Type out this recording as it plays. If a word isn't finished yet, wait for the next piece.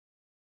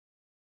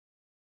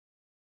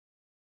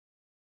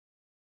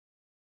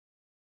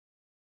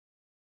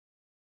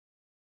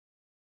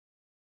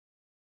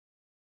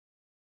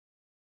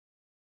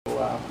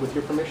with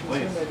your permission, sir,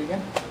 may I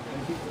begin?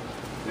 Thank you.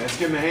 Let's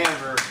give him a hand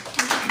for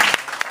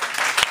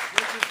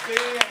Mrs. B,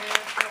 a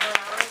hand for her.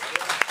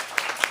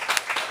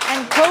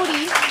 And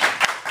Cody.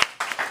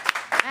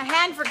 A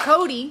hand for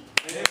Cody.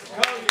 And it's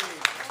Cody.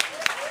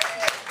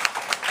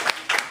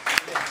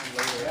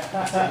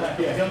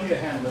 Yeah, he'll need a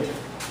hand later.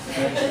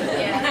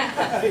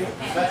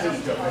 That's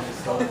his joke, I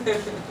just told him.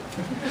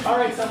 All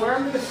right, so where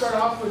I'm going to start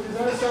off with is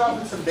I'm going to start off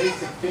with some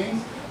basic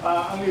things.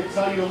 I'm going to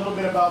tell you a little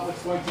bit about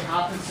what's going to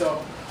happen.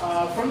 So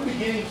from the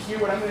beginning here,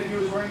 what I'm going to do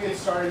is we're going to get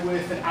started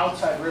with an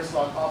outside wrist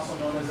lock, also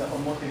known as a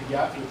homote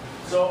gyaku.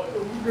 So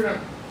he's going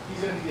to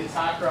be the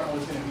attacker. I'm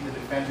always going to be the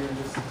defender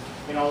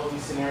in all of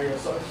these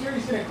scenarios. So here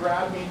he's going to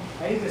grab me,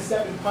 and he's going to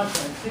step and punch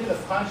him. And hit the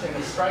punch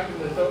and strike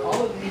him in the throat.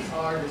 All of these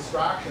are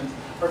distractions.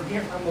 From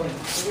here, I'm going to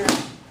clear,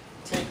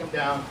 take him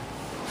down,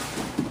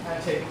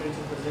 and take him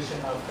into a position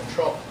of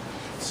control.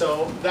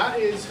 So that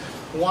is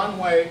one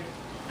way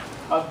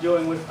of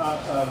doing with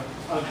a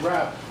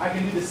grab. I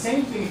can do the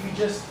same thing if he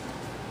just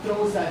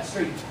throws that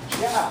straight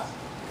jab,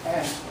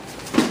 and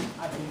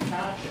I can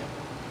catch it.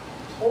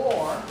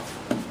 Or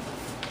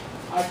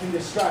I can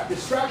distract.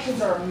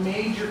 Distractions are a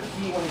major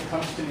key when it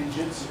comes to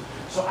ninjutsu.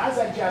 So as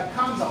that jab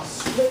comes, I'll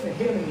split and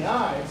hit him in the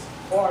eyes,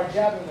 or I'll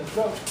jab him in the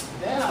throat,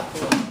 then I'll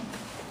throw him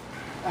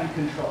and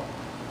control.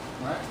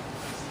 Right?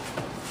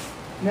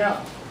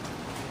 Now,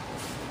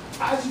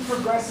 as you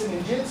progress in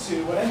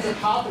ninjutsu, what ends up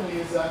happening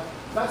is that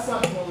that's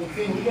not the only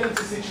thing. We get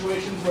into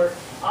situations where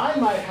I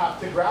might have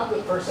to grab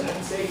the person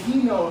and say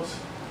he knows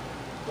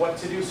what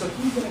to do. So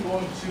he's going to go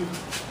into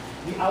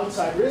the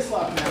outside wrist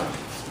lock now.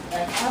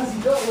 And as he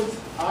goes,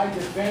 I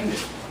defend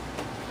it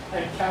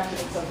and catch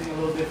it in something a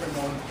little different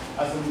known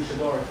as a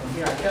luchador. From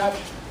here I catch,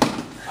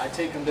 I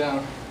take him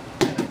down,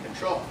 and I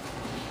control.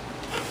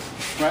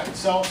 Right?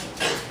 So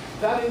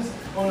that is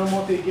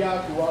homote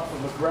gyaku off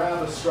of a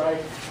grab, a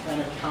strike,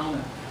 and a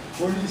counter.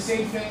 We're going to do the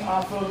same thing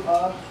off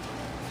of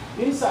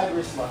inside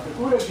wrist lock, the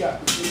ura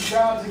gyaku. So he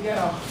grabs again,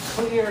 I'll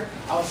clear,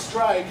 I'll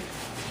strike,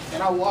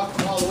 and I'll walk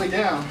him all the way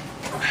down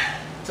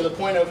to the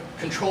point of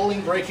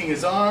controlling, breaking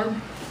his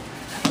arm,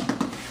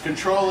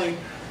 controlling,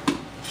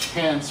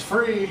 hands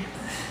free,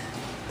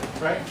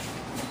 right?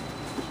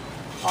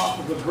 Off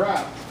of the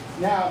grab.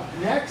 Now,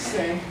 next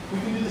thing, we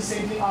can do the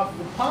same thing off of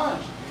the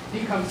punch.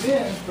 He comes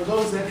in, for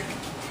those that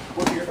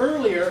were here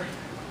earlier,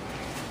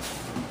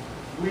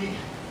 we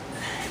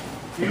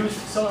use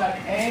some of that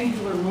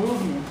angular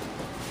movement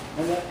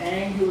and that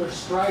angular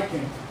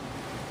striking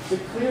to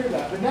clear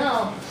that. But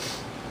now,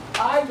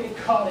 I get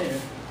caught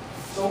in.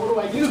 So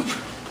what do?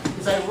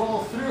 Is I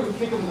roll through,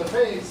 kick him in the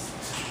face,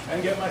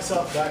 and get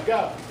myself back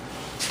up.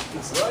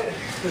 That's right.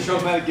 Show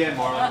him that again,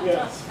 Marlon.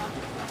 Yes.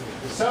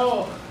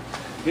 So,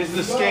 here's an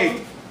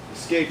escape.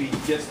 Escape, he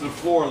gets to the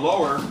floor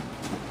lower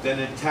than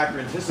the attacker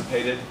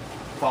anticipated,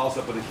 follows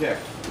up with a kick.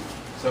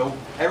 So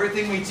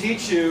everything we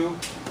teach you,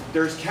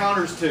 there's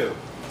counters to.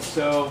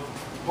 So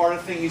part of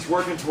the thing he's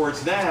working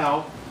towards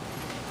now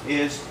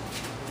is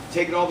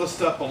taking all the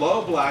stuff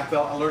below black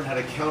belt and learn how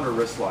to counter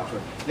wrist lock.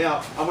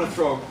 Now, I'm going to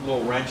throw a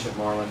little wrench at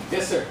Marlon.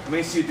 Yes, sir. I'm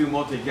going to see you do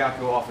mote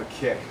gyaku off a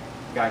kick.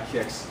 Guy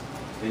kicks,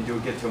 then you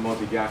get to a mote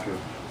gyaku.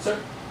 Sir.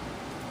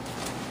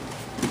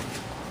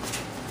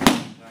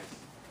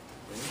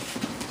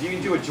 Nice. You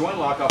can do a joint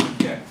lock off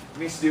a kick. It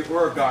means to do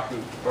ura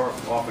gyaku or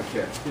off a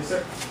kick. Yes,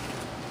 sir.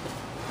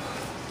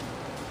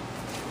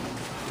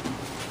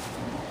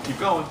 Keep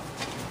going.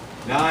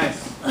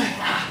 Nice.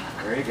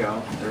 There you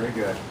go. Very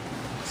good.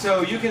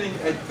 So you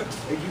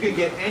can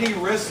get any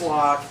wrist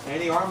lock,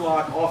 any arm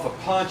lock off a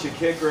punch, a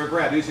kick, or a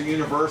grab. These are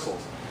universals.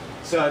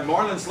 So at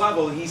Marlon's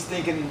level, he's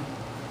thinking,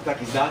 in fact,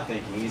 he's not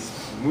thinking. He's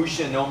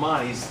musha no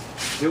man. He's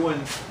doing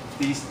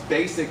these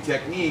basic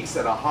techniques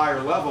at a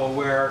higher level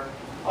where,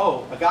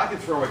 oh, a guy can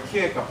throw a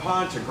kick, a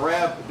punch, a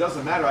grab. It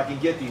doesn't matter. I can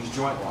get these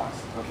joint locks.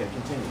 Okay,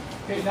 continue.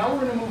 Okay, now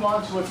we're going to move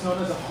on to what's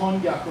known as a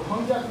hongyaku.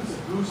 Hongyaku is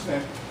a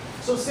gooseneck.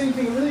 So same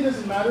thing. It really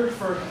doesn't matter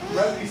for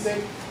brevity's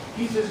sake.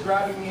 He's just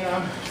grabbing me and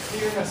I'm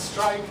clearing a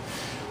strike.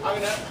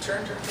 I'm going to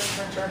turn.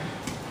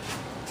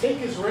 Take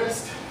his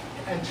wrist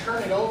and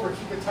turn it over,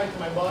 keep it tight to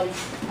my body,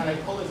 and I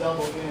pull his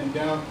elbow in and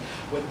down.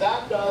 What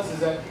that does is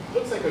that it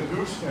looks like a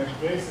gooseneck,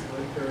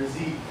 basically, or a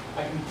Z.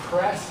 I can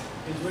press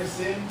his wrist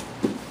in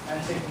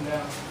and take him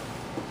down.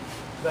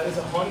 That is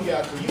a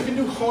hongyaku. You can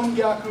do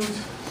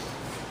hongyakus,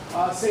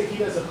 say he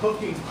does a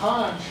hooking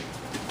punch,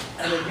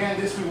 and again,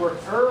 this we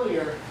worked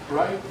earlier,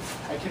 right?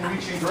 I can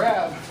reach and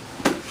grab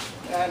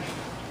and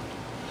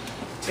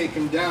take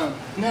him down.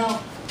 Now,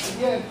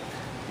 again,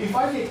 if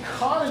I get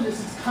caught in this,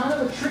 it's kind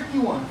of a tricky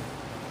one.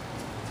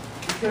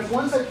 Because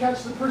once I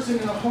catch the person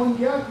in a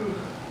hongyaku,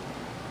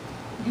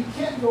 you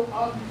can't go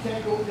up, you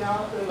can't go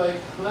down, or like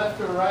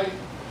left or right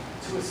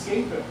to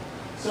escape it.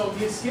 So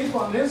the escape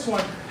on this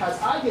one, as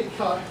I get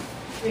caught,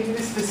 it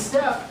is to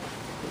step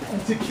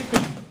and to kick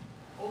him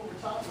over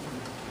top of me.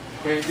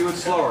 Okay, do it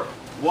slower.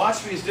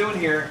 Watch what he's doing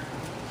here.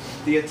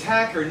 The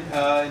attacker,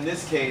 in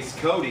this case,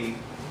 Cody,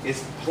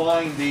 is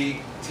applying the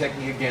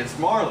technique against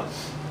Marlon.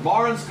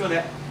 Marlon's going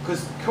to,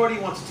 because Cody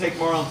wants to take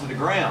Marlon to the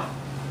ground.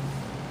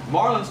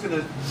 Marlon's going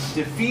to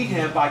defeat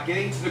him by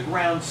getting to the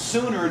ground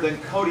sooner than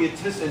Cody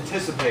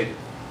anticipated.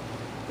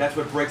 That's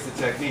what breaks the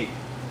technique.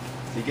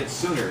 He gets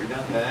sooner.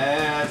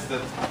 That's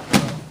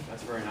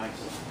very nice.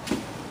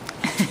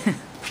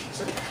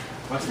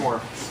 Much more.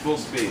 Full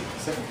speed.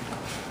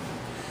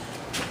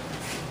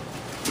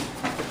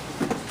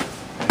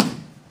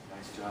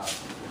 Nice job.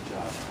 Good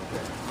job.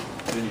 Okay.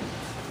 Continue.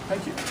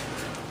 Thank you.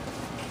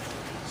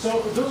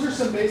 So those are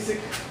some basic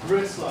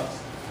wrist locks.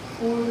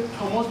 We're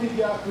going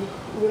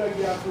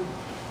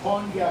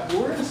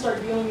to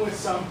start dealing with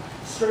some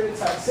straight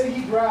attacks. Say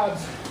he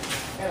grabs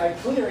and I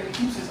clear and he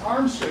keeps his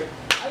arm straight.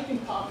 I can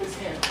pop his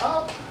hand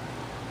up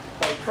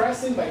by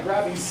pressing, by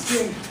grabbing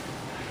skin,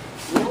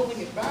 rolling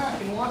it back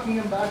and walking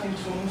him back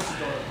into a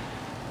musadori.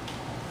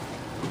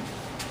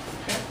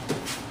 Okay.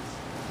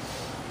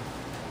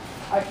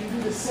 I can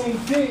do the same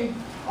thing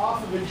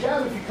off of a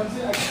jab. If he comes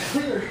in, I can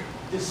clear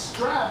this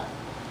strap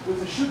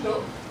with a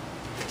shuto,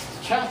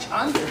 catch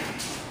under,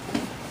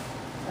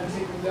 and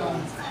take him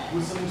down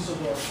with some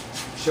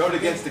musadori. Show it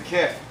against the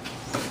kick.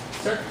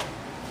 Sir?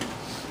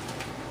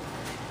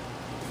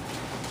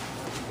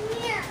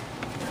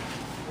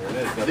 There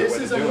it is. This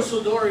is a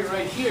musadori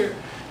right here,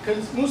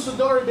 because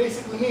musadori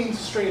basically means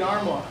straight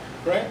arm lock,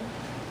 right?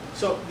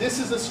 So this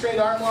is a straight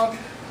arm lock.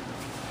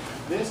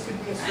 This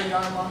could be a straight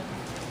arm lock.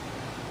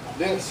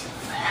 This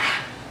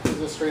is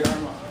a straight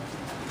arm lock.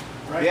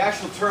 Right? The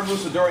actual term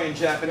musadori in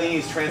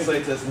Japanese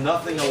translates as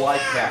nothing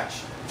alike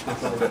catch.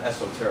 That's a little bit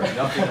esoteric.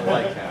 Nothing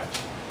alike catch.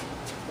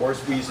 Or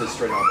we use a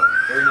straight arm lock.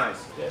 Very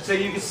nice. So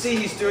you can see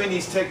he's doing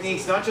these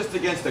techniques not just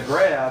against the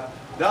grab,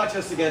 not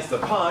just against the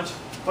punch,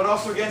 but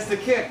also against the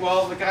kick.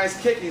 Well, the guy's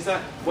kicking. He's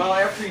not. Well,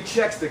 after he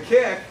checks the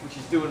kick, which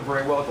he's doing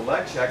very well with the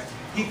leg checks,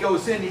 he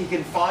goes in and he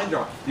can find the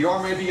arm. The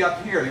arm may be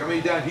up here. The arm may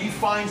be down. He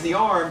finds the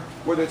arm,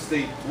 whether it's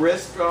the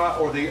wrist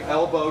or the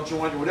elbow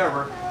joint or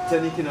whatever,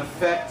 then he can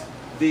affect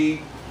the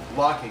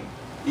locking,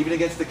 even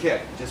against the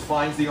kick. He just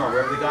finds the arm.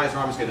 Wherever the guy's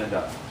arm is going to end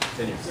up.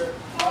 Continue.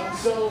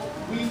 So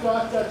we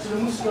got to the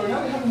musadori.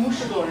 Now we have a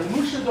mushadori.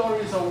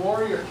 Mushadori is a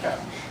warrior catch.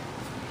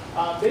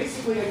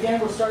 Basically, again,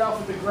 we'll start off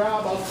with the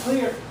grab. I'll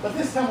clear, but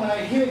this time when I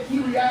hit, he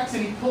reacts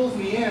and he pulls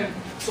me in.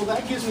 So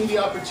that gives me the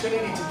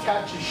opportunity to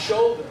catch his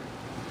shoulder.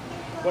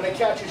 When I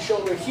catch his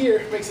shoulder here,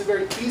 it makes it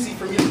very easy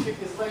for me to kick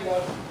his leg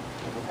out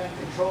and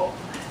control.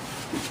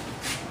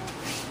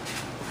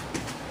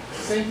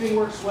 Same thing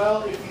works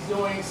well if he's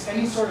doing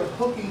any sort of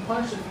hooking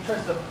punch. If he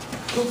tries to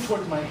hook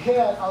towards my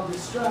head, I'll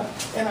distract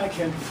and I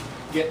can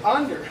get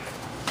under.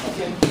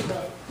 Again, keep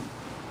out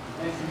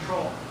and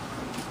control.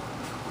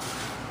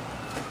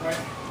 Right?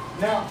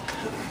 Now,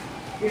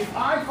 if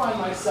I find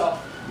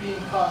myself being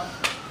caught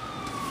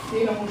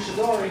in a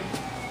mushadori,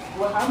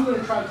 what I'm going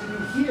to try to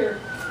do here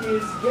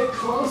is get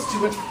close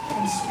to it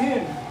and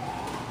spin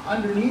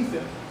underneath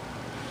it.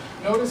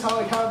 Notice how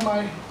I have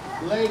my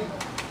leg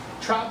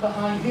trapped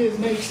behind his,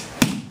 makes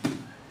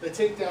the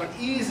takedown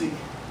easy.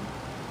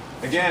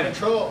 Again,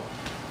 Control.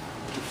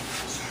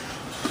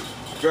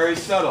 very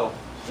subtle.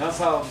 That's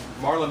how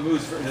Marlon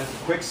moves in a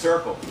quick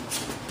circle.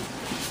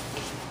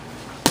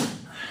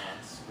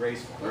 That's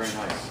graceful, very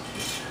nice.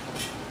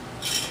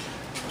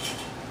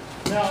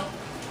 Now,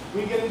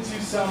 we get into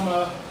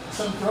some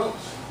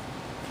throws.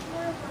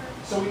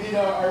 So we did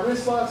our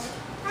wrist locks,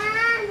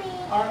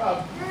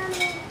 our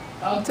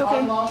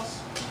arm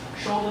locks,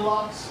 shoulder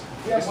locks.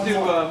 Let's do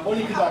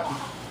Onikadaki.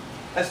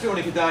 Let's do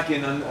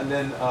Onikadaki and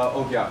then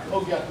Ogyaku.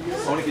 Ogyaku,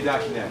 yes.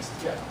 Onikadaki next.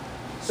 Yeah.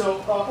 So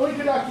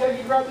Onikadaki, I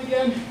get grabbed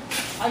again.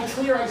 I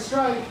clear, I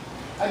strike.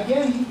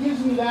 Again, he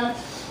gives me that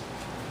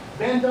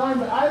bend arm,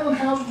 but I don't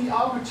have the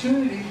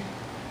opportunity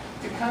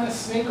to kind of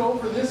snake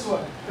over this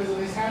one because of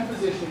his hand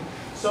position.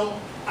 So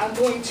I'm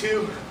going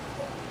to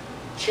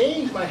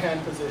change my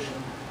hand position.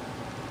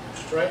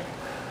 Right?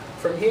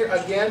 From here,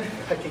 again,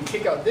 I can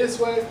kick out this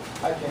way,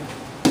 I can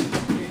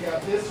kick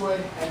out this way,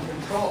 and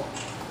control.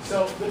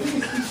 So the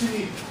biggest key to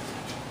the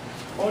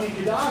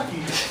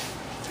Onikadaki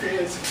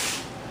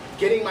is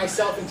getting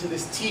myself into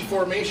this T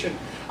formation.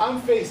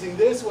 I'm facing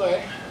this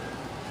way,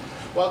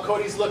 while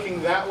Cody's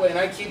looking that way, and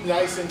I keep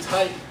nice and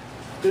tight,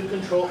 good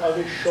control of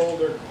his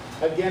shoulder.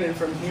 Again, and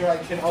from here, I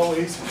can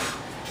always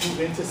move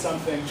into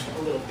something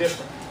a little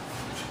different.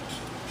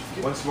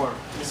 Once more.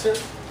 Yes, sir.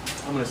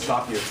 I'm going to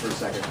stop you for a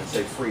second and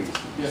say freeze.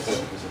 Yes, sir.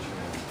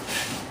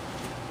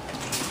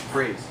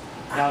 Freeze.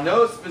 Now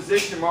notice the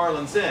position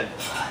Marlon's in.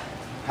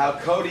 How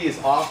Cody is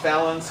off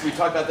balance. We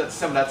talked about that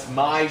some. That's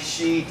my,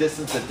 she,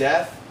 distance of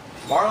death.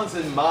 Marlon's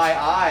in my,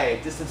 I,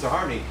 distance of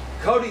harmony.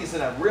 Cody's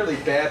in a really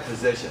bad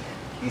position.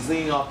 He's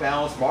leaning off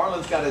balance.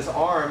 Marlon's got his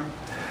arm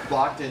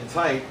locked in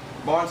tight.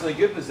 Marlon's in a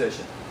good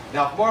position.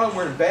 Now if Marlon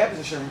were in a bad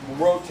position,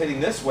 rotating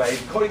this way,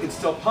 Cody could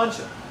still punch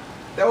him.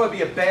 That would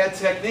be a bad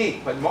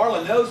technique, but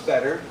Marlon knows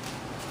better,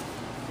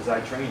 because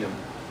I trained him.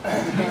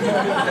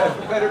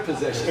 A better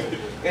position.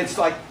 It's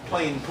like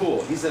playing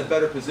pool. He's in a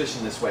better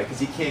position this way, because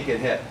he can't get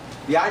hit.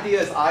 The idea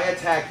is I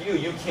attack you,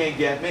 you can't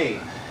get me.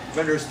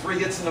 When there's 3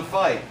 hits in a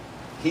fight,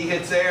 he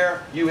hits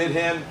air, you hit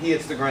him, he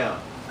hits the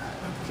ground.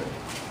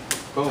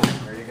 Boom,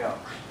 there you go.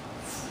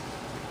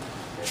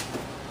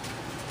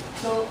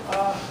 So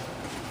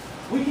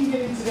we can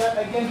get into that.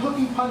 Again,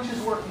 hooking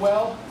punches work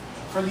well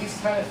for these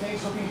kind of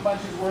things. Hooking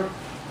punches work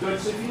good.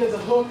 So if he does a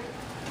hook,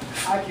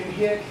 I can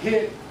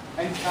hit,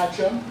 and catch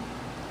him.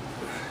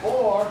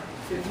 Or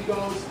if he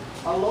goes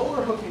a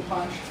lower hooking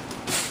punch,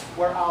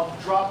 where I'll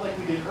drop like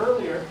we did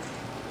earlier,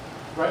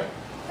 right?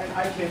 And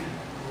I can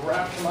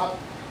wrap him up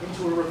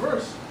into a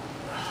reverse.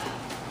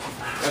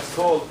 That's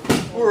called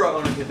Ura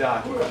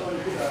Onikidaki. Ura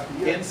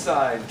Onikidaki, yeah.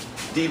 Inside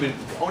demon.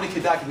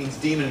 Onikidaki means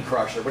demon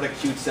crusher. What a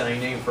cute sounding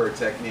name for a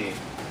technique.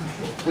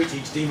 We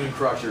teach demon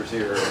crushers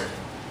here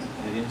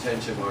in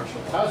intention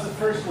martial arts. That was the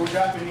first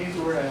Japanese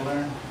word I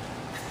learned.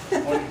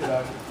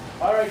 Onikidaki.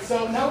 All right,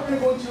 so now we're going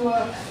to go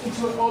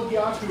into an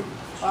Ogyaku.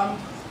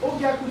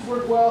 Ogyakus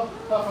work well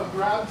off of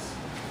grabs.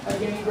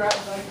 Again, he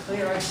grabs, I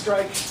clear, I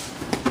strike,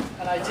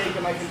 and I take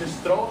him. I can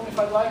just throw him if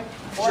I'd like.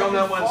 Show him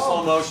that one in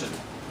slow motion.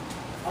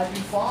 I can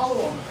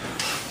follow him.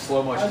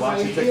 Slow motion.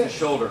 Watch him take the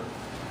shoulder.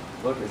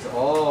 Look, it's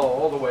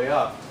all the way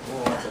up.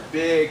 Oh, that's a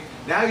big.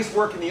 Now he's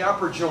working the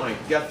upper joint.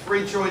 You got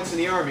 3 joints in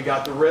the arm. You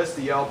got the wrist,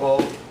 the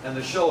elbow, and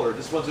the shoulder.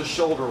 This one's a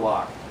shoulder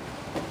lock.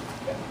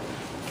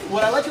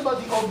 What I like about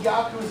the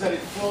Ogyaku is that it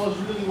flows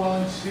really well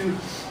into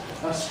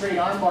a straight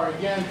armbar.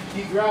 Again,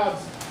 he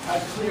grabs, I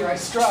clear, I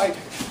strike.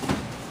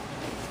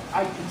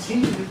 I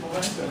continue his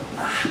momentum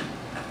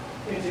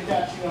into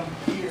catching him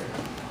here.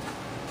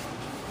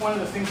 One of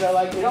the things I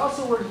like. It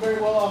also works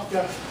very well off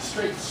the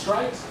straight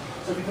strikes.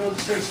 So if he throws a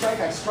straight strike,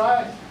 I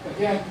strike.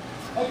 Again,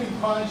 I can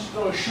punch,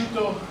 throw a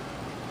shuto,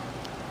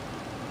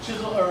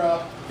 chisel or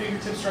a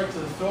fingertip strike to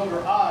the throat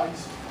or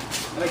eyes.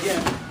 And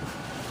again,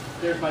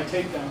 there's my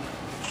takedown.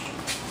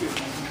 Here's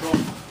my control.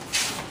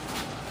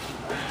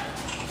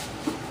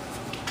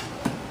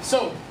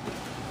 So,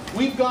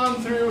 we've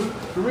gone through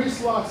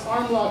wrist locks,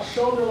 arm locks,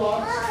 shoulder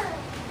locks,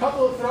 a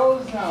couple of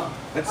throws now.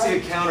 Let's see a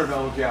counter to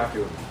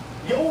Ogyaku.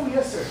 Oh,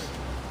 yes, sir.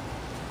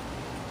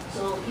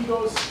 So he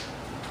goes.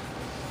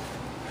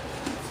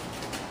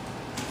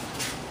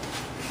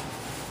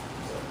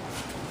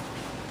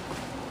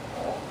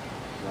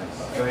 Nice.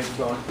 Go ahead, keep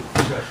going.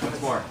 Good.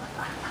 Once more.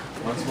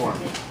 Once more.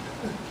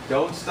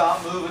 Don't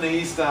stop moving and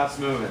he stops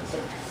moving.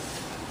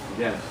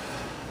 Again.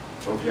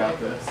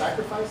 Ogyaku.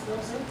 Sacrifice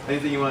though, sir?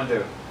 Anything you want to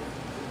do.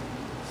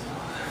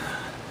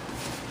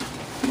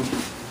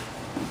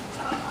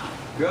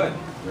 Good.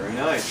 Very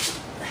nice.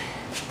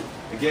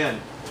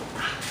 Again.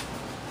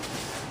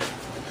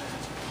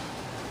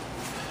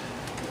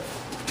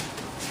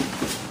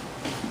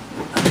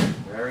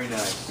 Very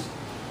nice.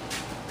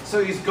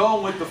 So he's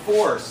going with the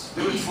force.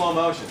 Do it in slow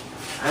motion.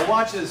 Now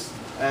watch as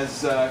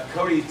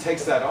Cody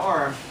takes that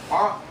arm.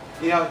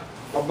 You know,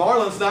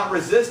 Marlon's not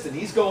resisting.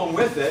 He's going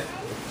with it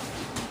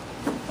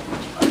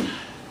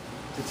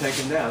to take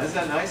him down. Isn't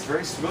that nice?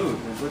 Very smooth.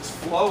 It looks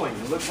flowing.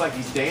 It looks like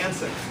he's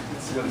dancing.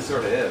 That's what it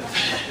sort of is.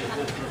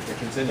 Okay,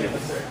 continue.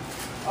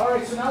 All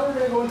right, so now we're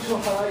going to go into a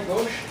Harai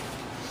Gosh,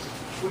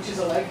 which is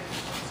a leg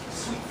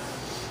sweep.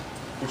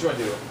 Which one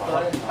do you do?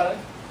 Harai.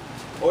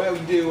 Oh yeah, we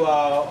do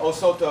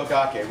Osoto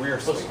Gake, rear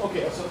sweep.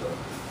 Okay, Osoto.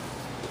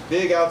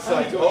 Big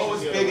outside. Harai Gosh O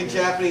is is the big other in one.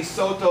 Japanese.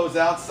 Soto is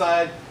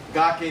outside.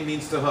 Gake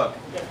means to hook.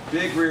 Yeah.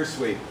 Big rear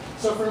sweep.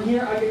 So from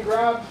here, I get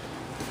grabbed,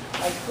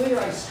 I clear,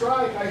 I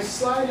strike, I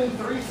slide in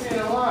 3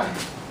 standard line,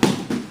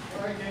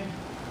 or I can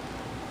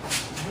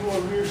do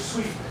a rear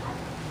sweep.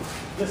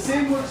 The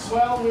same works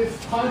well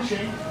with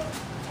punching,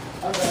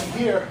 as I'm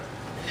here,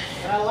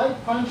 and I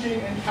like punching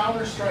and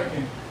counter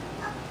striking,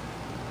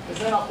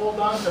 because then I'll hold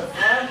on to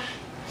flash,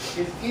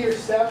 his ear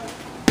step,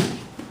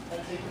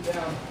 and take him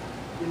down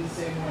in the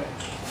same way.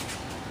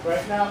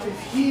 Right now,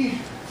 if he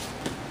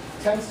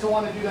tends to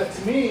want to do that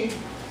to me,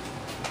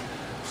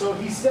 so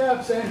he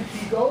steps and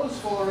he goes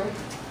for it,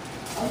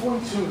 I'm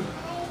going to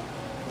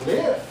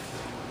lift.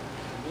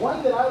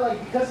 One that I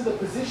like because of the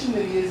position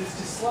that he is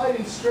to slide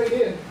in straight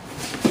in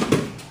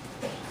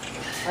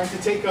and to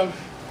take him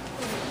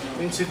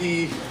into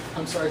the,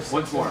 I'm sorry.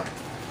 Once more.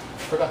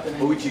 Forgot the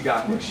name.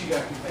 Uchigaki.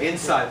 Uchigaki.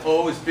 Inside.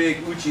 O is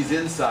big. Uchi's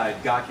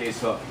inside. Gake's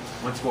hook.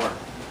 Once more.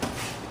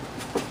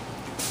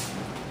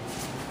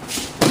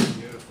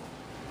 Beautiful.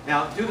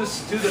 Now do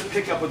this. Do the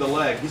pickup with the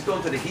leg. He's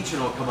going to the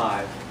Hichino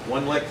Kamae.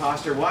 One leg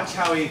posture. Watch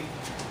how he,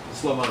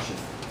 slow motion.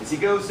 As he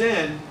goes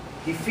in,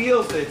 he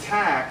feels the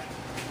attack.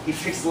 He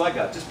picks the leg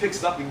up. Just picks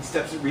it up and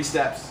steps,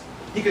 re-steps.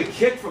 He could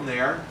kick from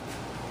there.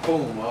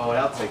 Boom. Oh,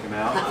 that'll take him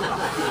out.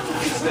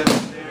 He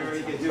steps in there.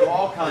 He can do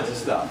all kinds of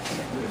stuff.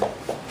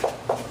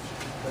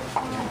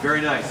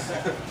 Very nice.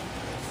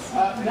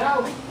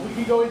 Now we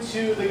can go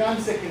into the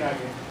Gansekinage,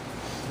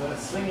 the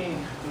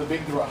slinging, the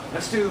big draw.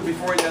 Let's do,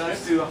 before we do,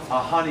 let's do a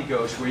Hani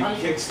Gosh, where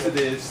he kicks to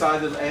the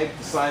side of the leg,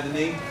 the side of the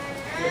knee.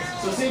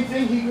 Yes. So same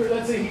thing,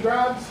 let's say he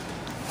grabs,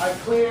 I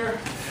clear,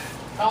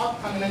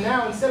 up, I'm going to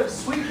now, instead of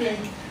sweeping,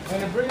 I'm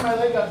going to bring my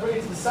leg up, bring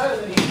it to the side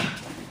of the knee,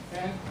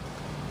 and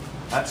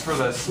That's for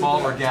the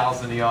smaller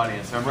gals in the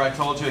audience. Remember I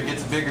told you it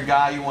gets a bigger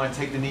guy, you want to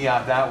take the knee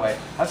out that way.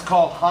 That's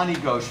called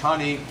Hani Gosh.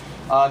 Hani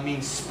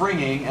means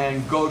springing,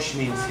 and Gosh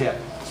means hip.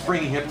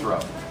 Springing hip throw.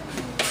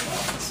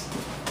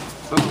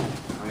 Boom,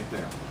 right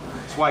there.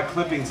 That's why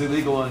clipping's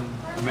illegal in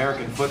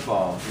American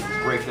football. You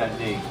break that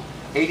knee.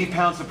 80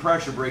 pounds of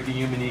pressure break a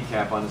human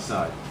kneecap on the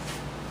side.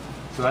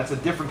 So that's a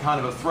different kind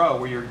of a throw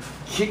where you're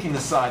kicking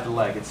the side of the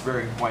leg. It's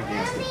very quite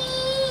nasty.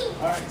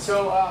 All right,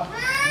 so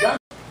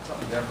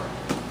Something different.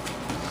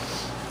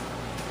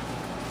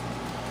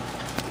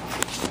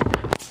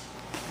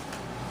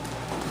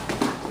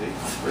 See,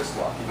 wrist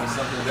lock. You need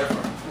something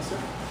different. Yes, sir.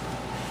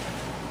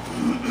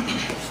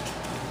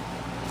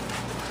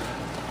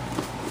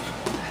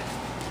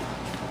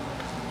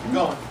 Keep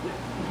going.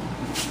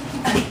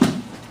 Okay.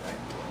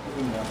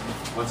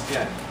 Once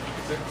again,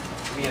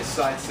 give me a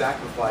side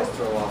sacrifice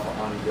throw off of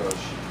Hani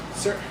Ghosh.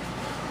 Sir.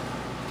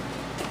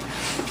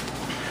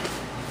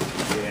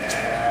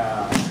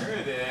 Yeah, there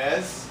it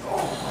is.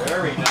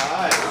 Very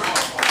nice.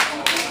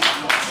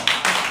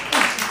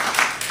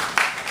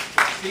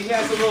 He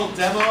has a little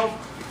demo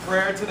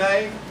prayer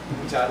today,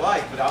 which I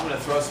like, but I'm going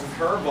to throw some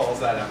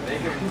curveballs at him,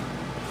 make him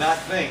not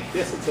think.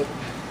 Yes, it's a.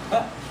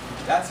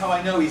 That's how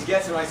I know he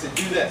gets it. I said,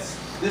 do this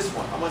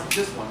one, I want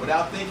this one,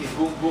 without thinking,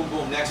 boom, boom,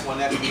 boom, next one,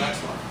 next one, next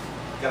one.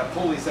 You got to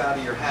pull these out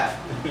of your hat.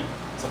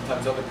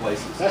 Sometimes other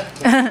places.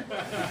 That's a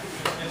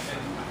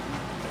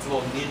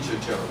little ninja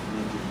joke.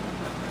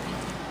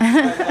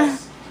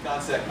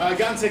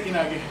 Ganseki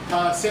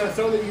Nage. Say a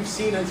throw that you've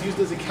seen is used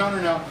as a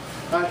counter now.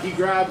 He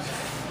grabs,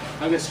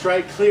 I'm going to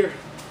strike clear.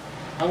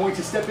 I'm going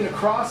to step in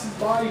across his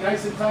body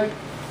nice and tight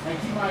and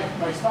keep my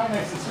spine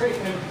nice and straight.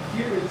 And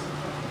here is,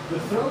 the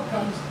throw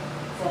comes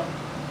from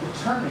the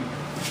turning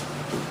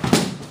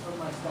of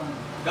my spine.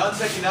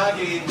 Ganseki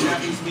Nage in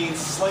Japanese means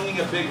slinging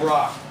a big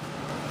rock.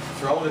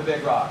 Throwing a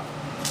big rock.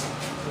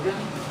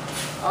 Again,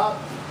 up.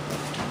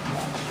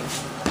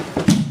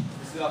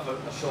 This is up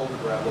a shoulder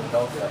grab, a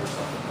belt grab or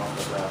something off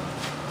the grab.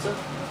 Sir.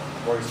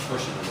 Or he's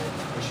pushing the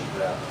maybe, pushing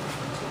grab.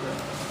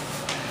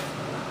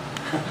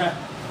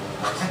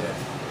 Nice hit.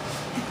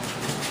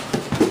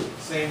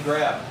 Same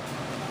grab.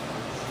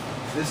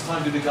 This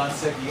time do the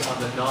Ganseki on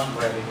the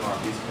non-grabbing arm.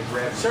 He's going to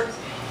grab you. Sir.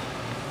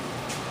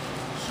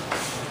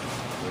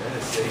 There it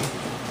is, see?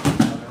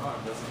 Other arm,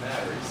 doesn't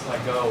matter. He's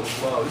like, go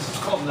slow. This is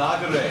called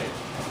Nagare.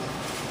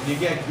 When you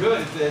get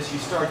good at this, you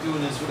start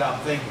doing this without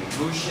thinking.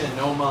 Mushin,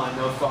 no mind,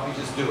 no thought, you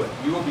just do it.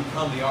 You will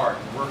become the art.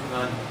 You're working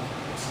on,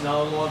 it's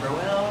no longer,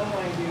 well, what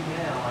do I do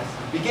now?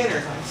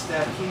 Beginners, I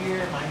step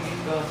here, my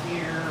hand goes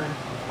here. And,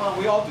 well,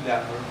 we all do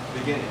that in the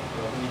beginning.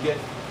 But when you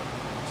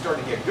start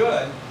to get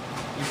good,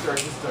 it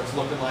starts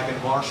looking like a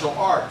martial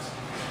art,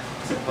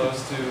 as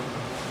opposed to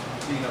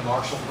being a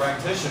martial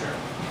practitioner.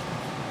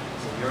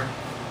 So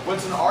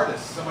what's an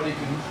artist? Somebody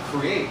who can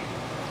create.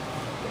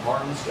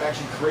 Martin's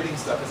actually creating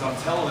stuff as I'm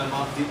telling him,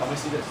 let me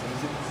see this, let me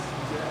see this,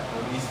 I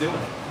mean, he's doing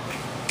it.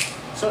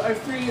 So I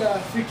have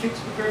three kicks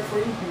prepared for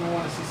you. You might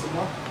want to see some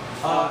more.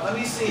 Let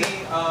me see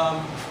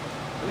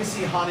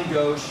Hani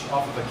Ghosh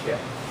off of a kick.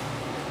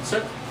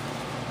 Sir.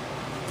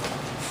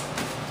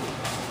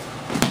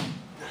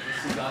 Let me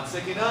see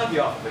Ganseki Nage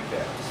off of a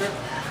kick. Sir.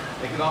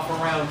 Take it off a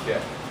round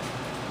kick.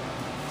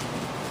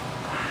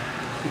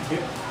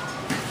 Good.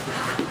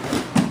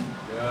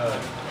 Good.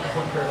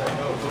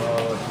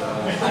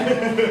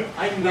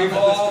 We've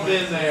all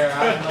been there. I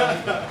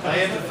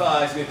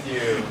empathize with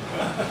you.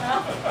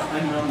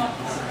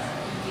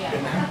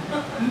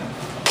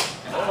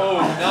 Oh,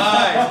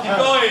 nice. Keep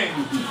going.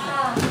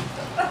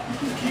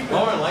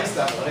 Lauren likes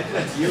that one. I did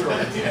that to you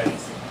earlier.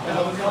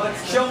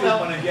 Show that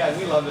one again.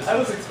 We love this.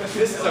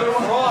 This is a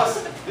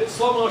cross.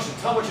 Slow motion.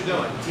 Tell me what you're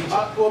doing. Teach it.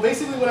 Well,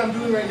 basically what I'm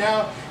doing right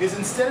now is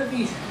instead of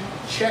me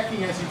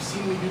checking as you've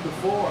seen me do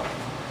before,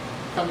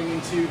 coming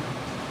into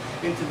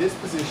this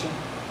position,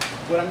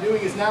 what I'm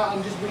doing is now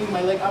I'm just bringing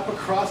my leg up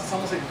across. It's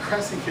almost like a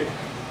crescent kick.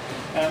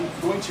 And I'm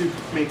going to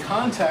make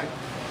contact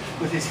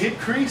with his hip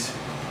crease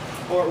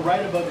or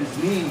right above his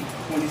knee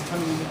when he's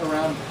coming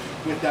around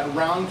with that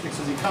round kick.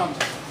 So as he comes,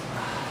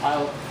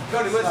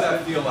 Cody, what does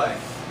that feel like?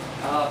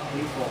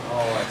 Painful.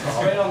 Oh, it's It's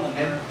right on the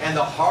nerve. And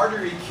the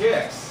harder he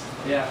kicks,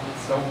 Yeah.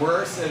 the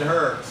worse it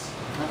hurts.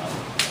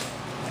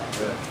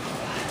 Good.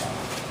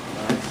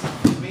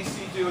 Nice. Let me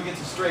see you do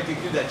against a straight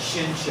kick. Do that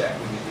shin check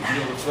when you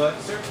heel the foot.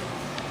 Sir.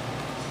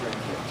 Straight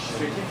kick.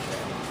 Straight kick.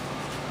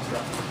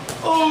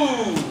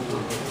 Ooh!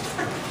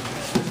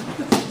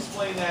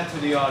 Explain that to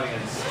the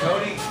audience.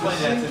 Cody, explain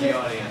that to the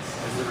audience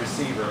as the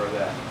receiver of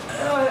that.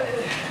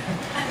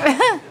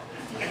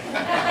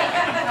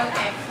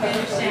 Okay,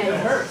 finish It it.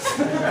 hurts.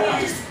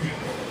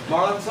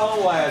 Marlon, tell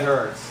him why it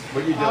hurts.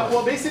 What are you doing?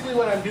 Well, basically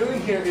what I'm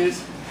doing here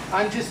is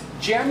I'm just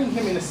jamming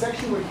him in a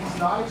section where he's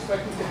not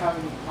expecting to have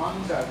any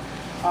contact.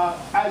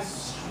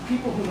 As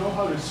people who know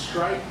how to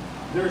strike,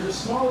 there's a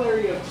small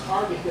area of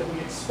target that we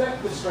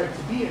expect the strike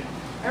to be in.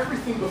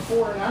 Everything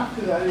before and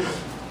after that is,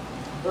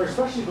 or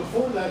especially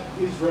before that,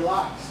 is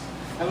relaxed.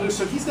 And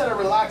so he's got a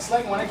relaxed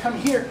leg. When I come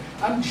here,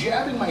 I'm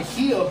jabbing my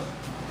heel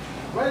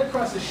right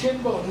across the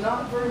shin bone.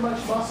 Not very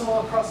much muscle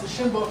all across the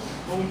shin bone,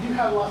 but we do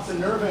have lots of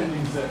nerve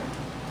endings there.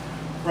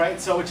 Right?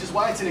 So which is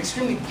why it's an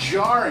extremely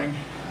jarring,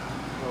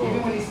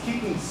 even when he's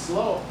kicking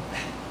slow.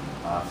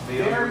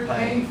 Very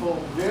painful,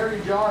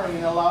 very jarring,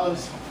 and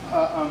allows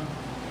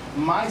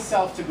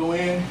myself to go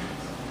in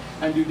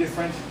and do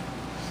different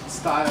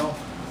style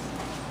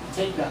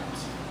takedowns.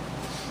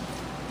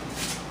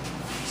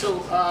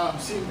 So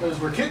see, those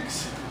were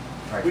kicks.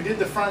 Right. We did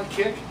the front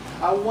kick.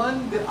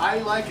 One that I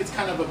like, it's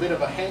kind of a bit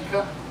of a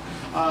henka.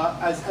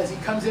 As he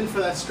comes in for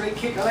that straight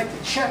kick, I like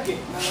to check it.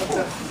 I like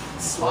to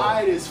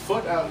slide his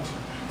foot out,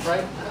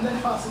 right? And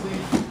then possibly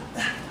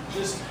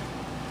just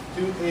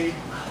do a,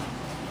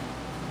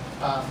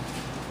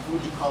 what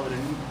would you call it, a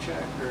knee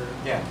check? Or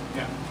Yeah.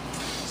 yeah.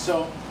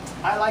 So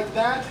I like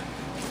that.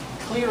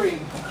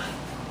 Clearing,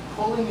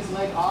 pulling his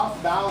leg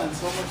off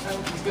balance. One more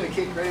time, he's going to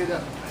kick right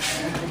up.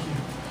 Thank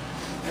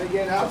you. And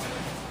again up.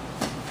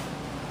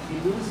 He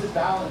loses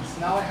balance.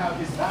 Now I have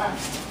his back.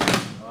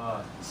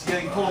 See,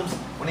 he pulled,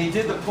 when he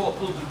did the pull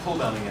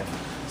down again.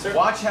 Sir?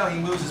 Watch how he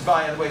moves his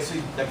body out of the way so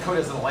that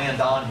Cody doesn't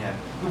land on him.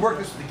 We worked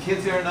this with the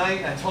kids the other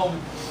night, and I told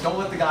him, don't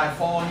let the guy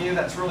fall on you.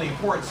 That's really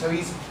important. So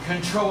he's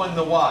controlling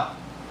the what?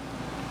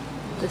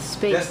 The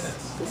space.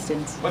 Distance.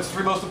 Distance. What's the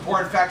three most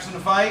important factors in the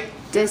fight?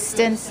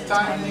 Distance.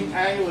 Timing,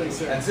 angling,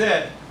 sir. That's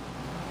it.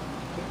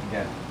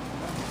 Again.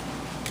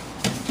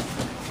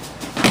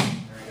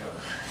 There he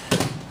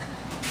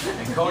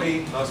goes. And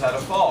Cody knows how to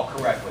fall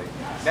correctly.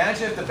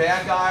 Imagine if the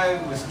bad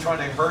guy was trying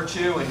to hurt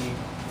you and you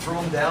threw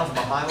him down from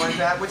behind like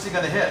that. What's he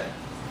going to hit?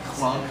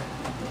 Clunk.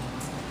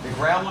 The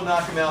ground will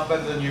knock him out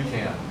better than you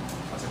can.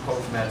 That's a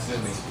quote from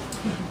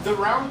Matsumi. The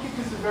round kick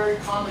is a very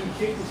common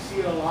kick. You see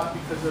it a lot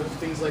because of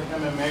things like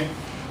MMA.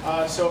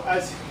 So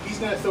as he's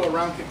going to throw a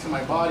round kick to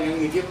my body, I'm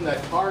going to give him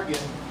that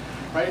target.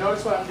 Right?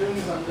 Notice what I'm doing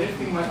is I'm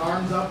lifting my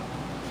arms up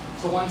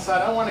to one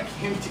side. I don't want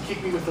him to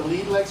kick me with the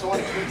lead leg, so I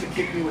want him to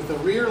kick me with the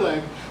rear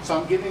leg. So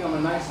I'm giving him a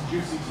nice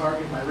juicy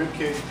target, my rib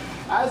cage.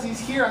 As he's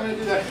here, I'm going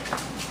to do that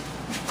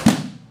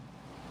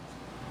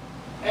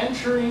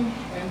entering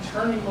and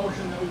turning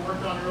motion that we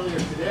worked on earlier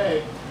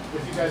today,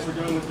 if you guys were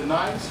doing with the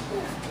knives.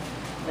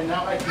 And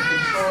now I can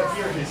control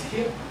here his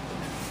hip,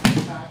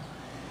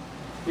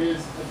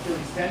 his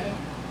Achilles tendon,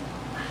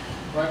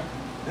 right?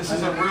 This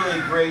is a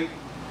really great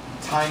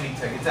timing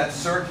technique. It's that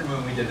circular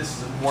move we did. This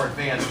is a more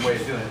advanced way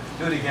of doing it.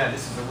 Do it again.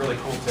 This is a really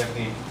cool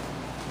technique.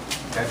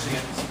 Catching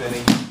it,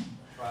 spinning,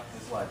 dropping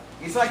his leg.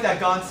 He's like that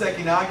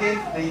Ganseki Nage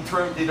that he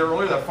did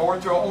earlier, that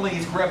forward throw, only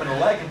he's grabbing the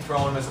leg and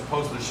throwing him as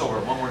opposed to the shoulder.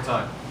 One more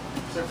time.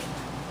 Sir.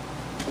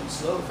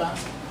 Slow,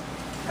 fast.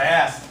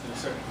 Fast.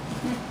 Yes, sir.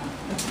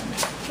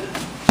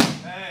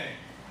 Hey.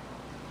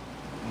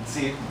 And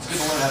see, it's good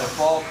to learn how to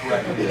fall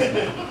correctly, isn't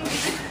it?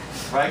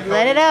 Right, Cody?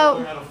 Let it out.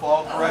 Learn how to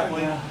fall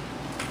correctly.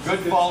 Good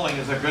falling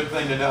is a good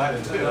thing to know how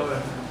to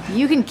do.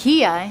 You can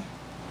ki.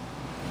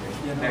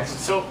 Next.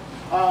 So,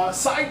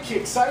 side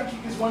kick. Side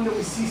kick is one that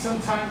we see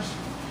sometimes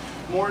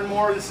more and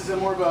more. This is a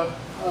more of a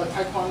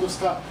taekwondo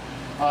style,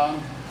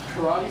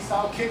 karate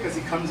style kick. As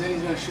he comes in,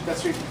 he's going to shoot that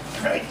straight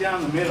right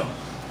down the middle.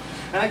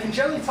 And I can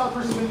generally tell a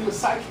person when to do a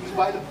side kick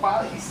by the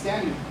while he's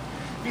standing.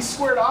 If he's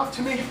squared off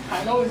to me,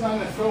 I know he's not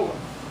going to throw one.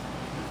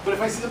 But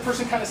if I see the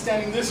person kind of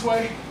standing this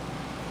way,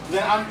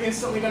 then I'm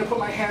instantly going to put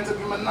my hands up,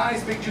 give him a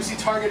nice big juicy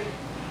target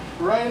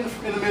right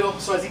in the middle.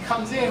 So as he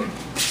comes in,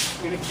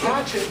 I'm going to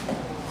catch it,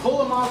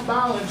 pull him off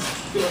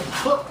balance, do a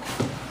hook,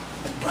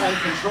 and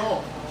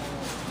control.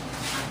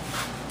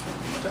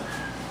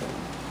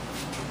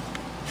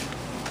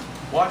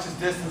 Watch his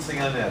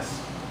distancing on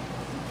this.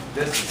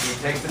 Distance.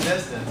 He takes the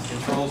distance,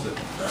 controls it.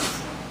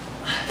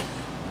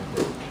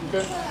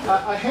 Okay.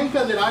 A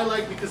henka that I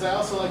like, because I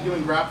also like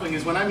doing grappling,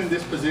 is when I'm in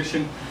this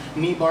position,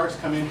 knee bars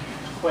come in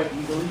quite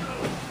easily.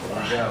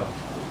 There we go.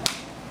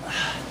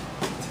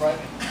 Right?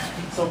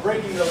 So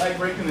breaking the leg,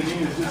 breaking the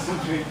knee is just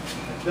something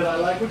that I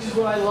like, which is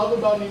what I love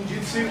about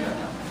ninjutsu.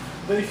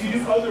 That if you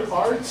do other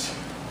arts,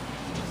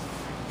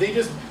 they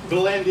just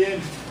blend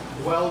in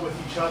well with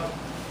each other.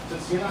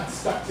 So you're not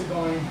stuck to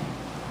going,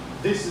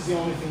 this is the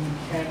only thing you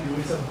can do.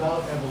 It's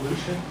about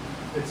evolution.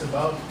 It's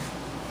about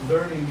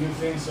learning new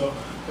things. So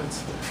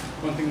that's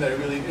one thing that I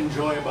really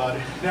enjoy about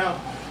it. Now,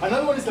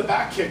 another one is the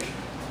back kick.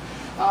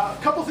 A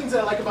couple things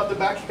that I like about the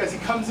back kick. As he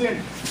comes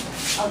in,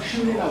 I'll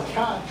shoot it, I'll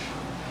catch.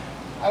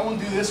 I won't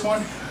do this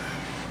one,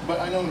 but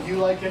I know you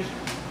like it.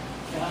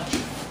 Catch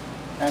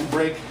and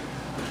break.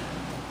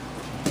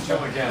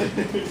 Show again.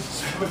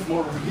 With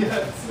more room,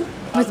 yes.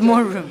 With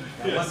more room.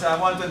 Yes. I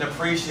want them to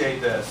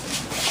appreciate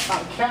this.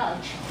 I'll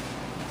catch.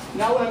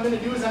 Now what I'm going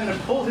to do is I'm going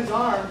to pull his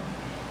arm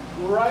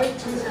right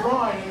to his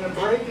groin. I'm going to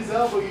break his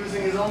elbow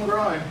using his own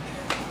groin.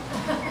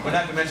 But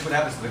not to mention what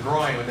happens to the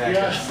groin when that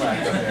Yes. gets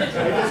slapped up It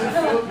there. doesn't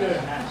feel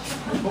good.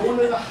 But one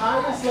of the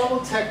highest level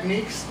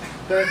techniques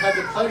that I've had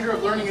the pleasure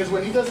of learning is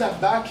when he does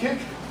that back kick,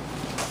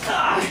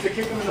 is to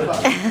kick him in the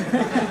butt.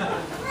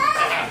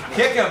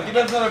 Kick him. Give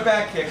him another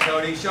back kick,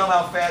 Cody. Show him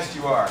how fast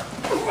you are.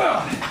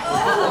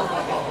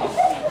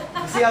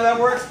 You see how that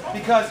works?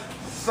 Because,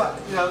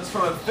 you know,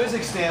 from a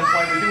physics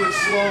standpoint, we do it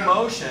slow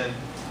motion.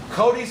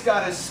 Cody's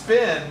got to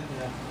spin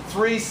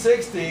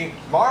 360.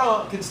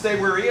 Marlon can stay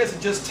where he is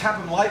and just tap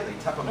him lightly.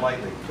 Tap him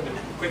lightly.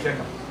 Quick kick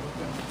him.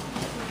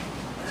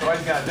 That's all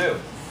he's got to do.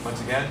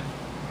 Once again,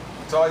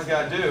 that's all he's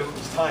got to do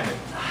is time it.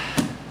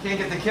 Can't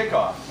get the kick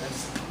off.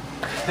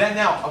 Then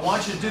now, I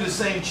want you to do the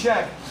same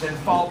check, then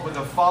follow with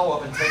a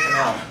follow-up and take them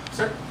out.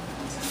 Sir?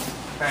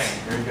 Bang,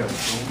 there you go. Boom.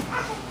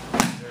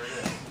 There it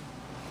is.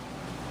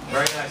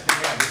 Very nice,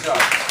 good hand, good job.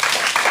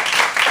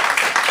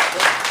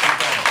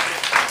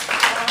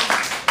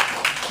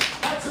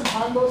 I had some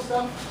Hanbo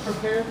stuff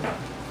prepared.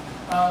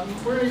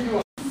 We're going to do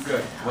a...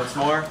 Good. Once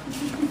more.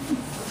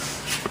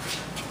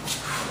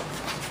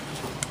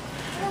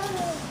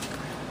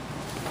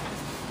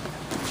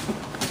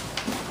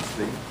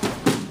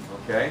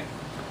 Okay.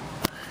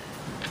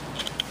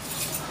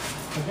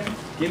 Okay.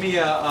 Give me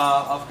a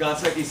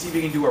Ganseki, see if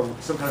you can do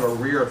some kind of a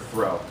rear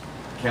throw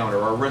counter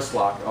or a wrist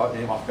lock off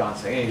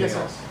Ganseki. Anything Yes,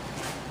 sir. else?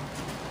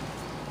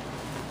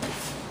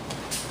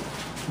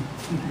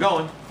 Keep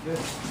going. Good.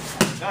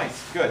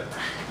 Nice. Good.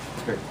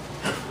 Good.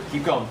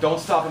 Keep going. Don't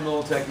stop in the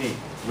middle of technique.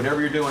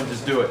 Whatever you're doing,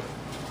 just do it.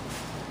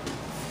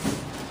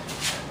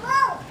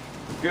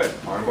 Good.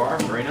 Arm bar.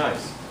 Very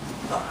nice.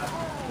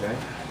 Okay.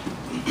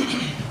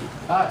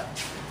 Hi.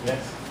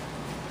 Yes.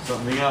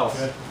 Something else.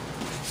 Good.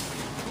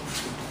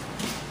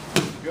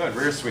 Good,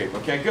 rear sweep.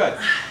 Okay, good.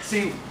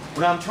 See,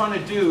 what I'm trying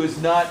to do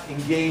is not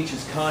engage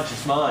his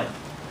conscious mind.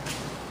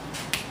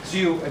 So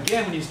you,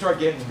 again, when you start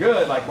getting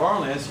good, like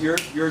Marlon is, you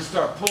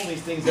start pulling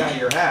these things out of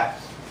your hat.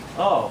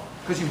 Oh,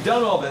 because you've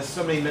done all this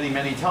so many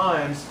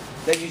times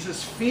that you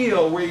just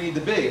feel where you need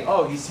to be.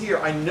 Oh, he's here.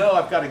 I know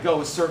I've got to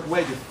go a certain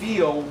way to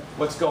feel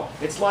what's going.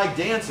 It's like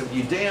dancing. When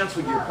you dance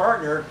with your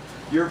partner,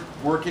 you're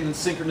working in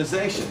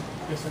synchronization.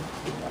 Yes, sir.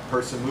 That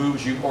person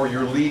moves you, or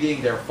you're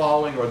leading, they're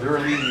following, or they're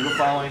leading, you're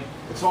following.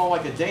 It's all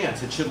like a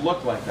dance. It should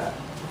look like that.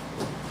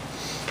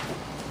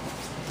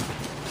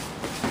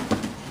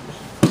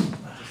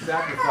 It's a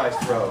sacrifice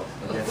throw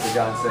against the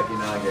Ganseki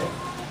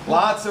Nage.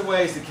 Lots of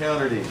ways to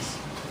counter these.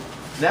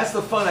 And that's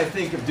the fun, I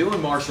think, of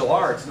doing martial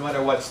arts, no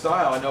matter what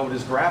style. I know it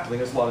is grappling.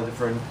 There's a lot of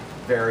different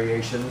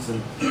variations,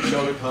 and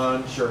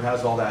Shotokan sure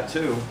has all that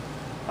too.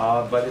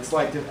 But it's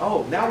like,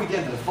 oh, now we get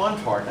into the fun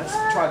part. Let's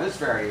try this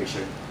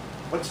variation.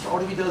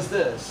 What if he does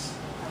this?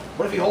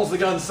 What if he holds the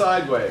gun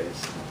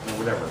sideways? Or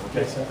whatever.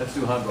 Okay, Yes, sir. let's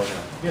do Hanbo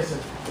now. Yes, sir.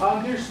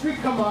 There's 3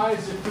 kamais,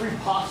 there's 3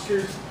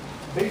 postures.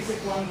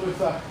 Basic ones with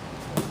the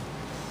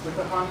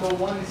Hanbo.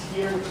 One is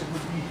here, which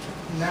would be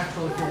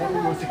natural if you're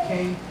working with the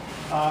cane.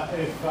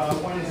 If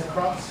one is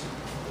across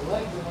the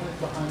legs and one is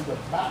behind the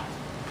back.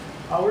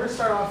 We're going to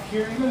start off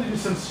here. You're going to do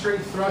some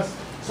straight thrusts.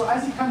 So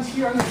as he comes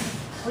here, I'm going to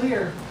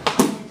clear.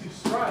 I'm going to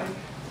strike,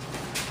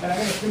 and I'm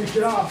going to finish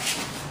it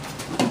off.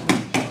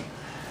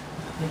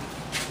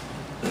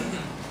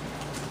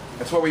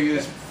 That's why we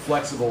use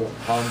flexible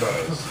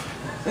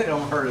Hanbos. They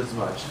don't hurt as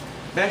much.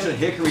 Imagine a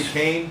hickory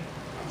cane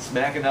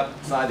smacking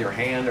upside your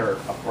hand or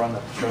up around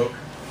the choke.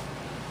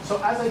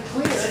 So as I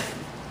clear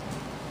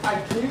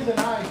the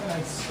knife and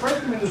I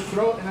strike him in the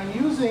throat, and I'm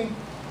using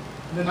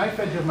the knife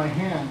edge of my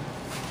hand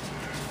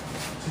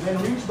to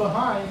then reach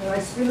behind and I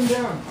spin him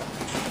down.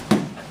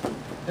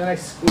 Then I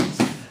squeeze.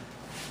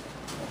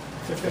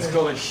 It's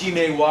called a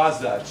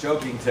shimewaza,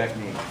 choking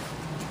technique.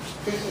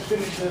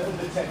 Finish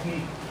the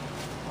technique.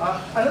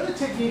 Another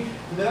technique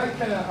that I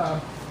kind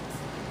of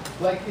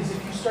like is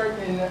if you start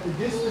in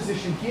this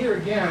position here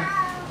again,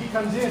 he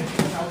comes in,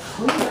 and I'll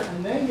clear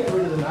and then get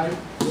rid of the knife,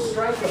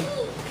 strike him,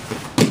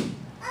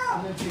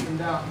 and then take him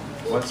down.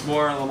 Once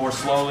more, a little more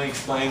slowly,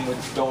 explain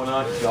what's going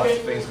on. There's lots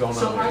of things going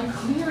So on I'm there.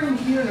 clearing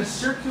here in a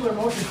circular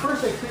motion.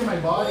 First I clear my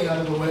body out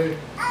of the way.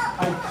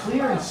 I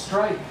clear and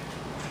strike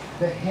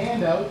the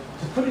hand out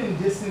to put it in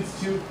distance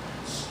to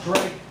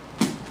strike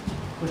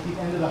with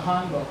the end of the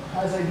Hanbo.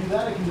 As I do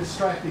that, I can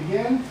distract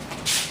again,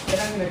 and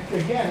I'm going to,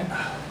 again,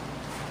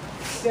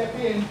 step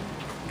in.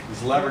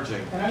 He's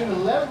leveraging. And I'm going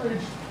to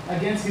leverage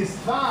against his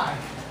thigh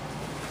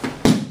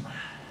to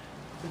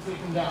take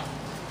him down.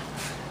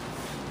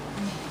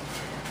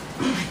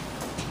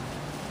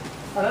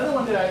 Another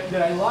one that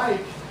I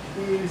like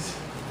is,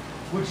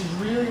 which is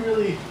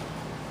really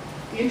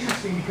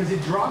interesting because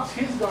it drops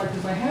his guard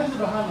because my hands are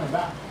behind my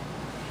back.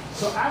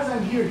 So as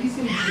I'm here, he's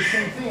going to do the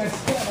same thing. I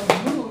stand,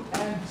 I move,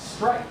 and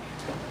strike.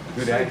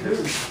 Good Strike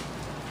accuracy.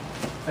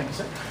 through. Thank you,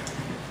 sir.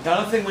 Now,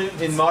 another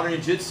thing in modern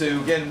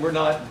jiu-jitsu, again, we're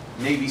not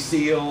Navy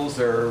SEALs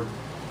or,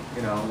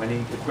 any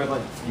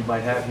equivalent you might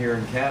have here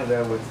in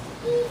Canada with,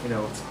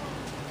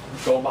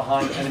 going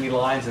behind enemy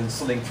lines and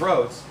slitting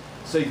throats.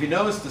 So if you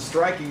notice the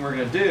striking we're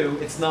going to do,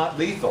 it's not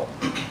lethal.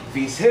 If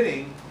he's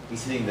hitting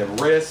the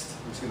wrist,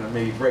 which is going to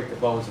maybe break the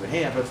bones of the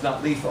hand, but it's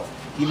not lethal.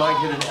 He might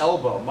hit an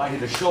elbow, might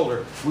hit a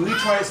shoulder. We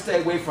try to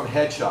stay away from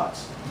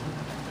headshots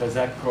because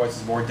that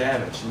causes more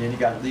damage. And then you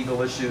got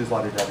legal issues,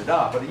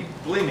 la-da-da-da-da. But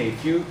believe me,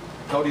 if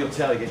Cody will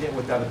tell you, get hit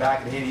with down the back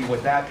of the hand, even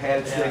with that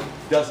padded stick,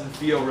 doesn't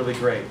feel really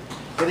great.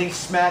 Getting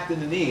smacked in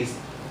the knees.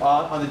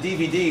 On the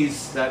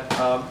DVDs that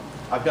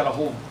I've got a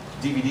whole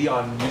DVD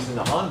on using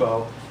the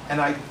Hanbo, and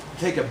I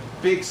take a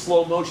big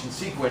slow motion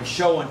sequence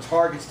showing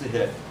targets to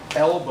hit,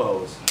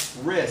 elbows,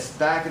 wrists,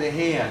 back of the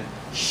hand,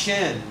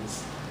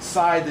 shins,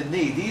 side of the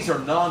knee. These are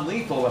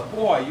non-lethal, but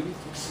boy, you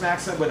smack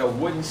someone with a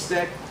wooden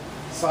stick,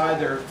 side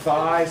their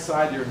thigh,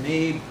 side their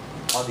knee,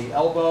 on the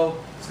elbow,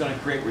 it's going to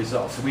create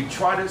results. So we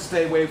try to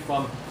stay away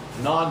from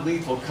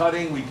non-lethal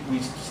cutting. We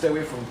stay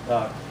away from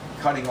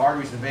cutting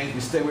arteries and veins.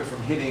 We stay away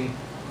from hitting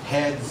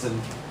heads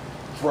and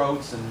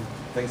throats and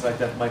things like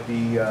that might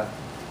be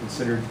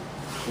considered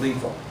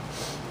lethal.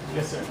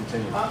 Yes, sir.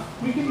 Continue.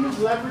 We can use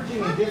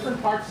leveraging in different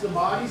parts of the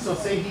body. So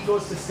say he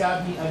goes to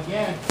stab me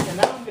again, and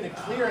now I'm going to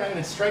clear and I'm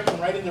going to strike him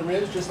right in the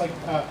ribs, just like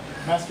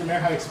Master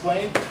Maier had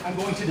explained. I'm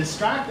going to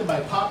distract him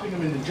by popping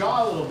him in the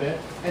jaw a little bit,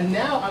 and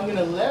now I'm going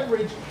to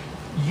leverage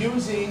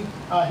using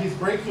his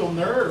brachial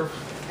nerve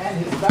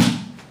and his back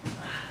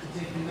to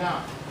take him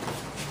down.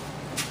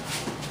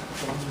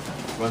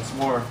 Once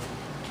more.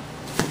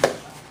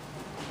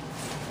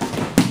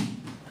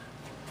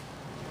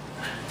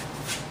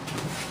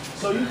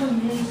 So you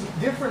can use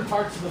different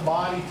parts of the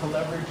body to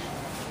leverage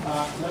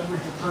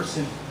a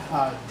person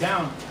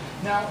down.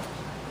 Now,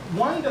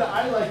 one that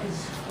I like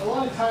is a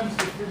lot of times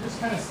if you're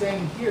just kind of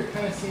standing here, it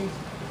kind of seems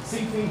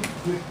same thing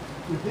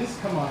with this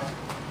come on.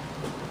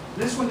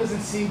 This one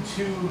doesn't seem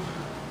too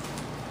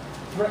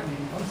threatening.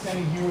 If I'm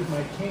standing here with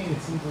my cane,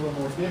 it seems a little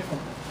more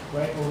different,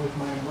 right? Or with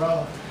my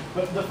umbrella.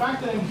 But the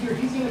fact that I'm here,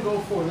 he's going to go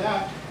for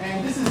that.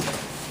 And this is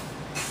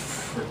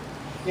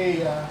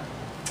a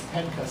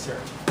handcuff, sir.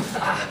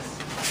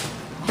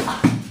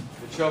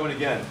 Good showing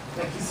again.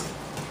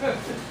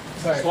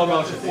 Sorry. Slow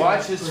motion.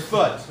 Watch his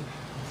foot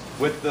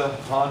with the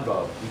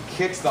hanbo. He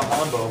kicks the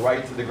hanbo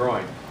right to the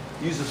groin.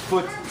 Use his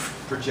foot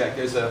project.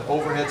 There's an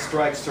overhead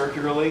strike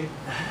circularly.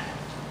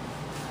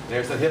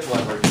 There's the hip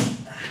leverage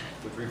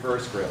with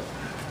reverse grip.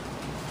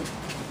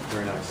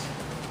 Very nice.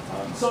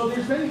 So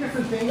there's many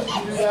different things you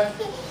can do that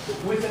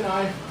with a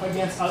knife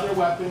against other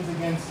weapons,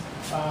 against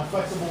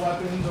flexible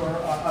weapons or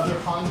other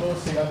hanbos,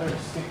 say other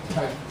stick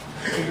type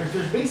figures.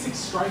 There's basic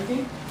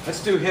striking.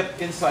 Let's do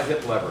inside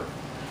hip lever.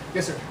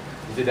 Yes, sir.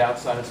 You did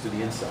outside, let's do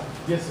the inside.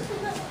 Yes, sir.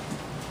 Yeah.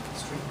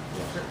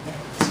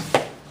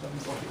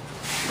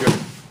 Good.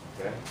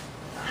 Okay.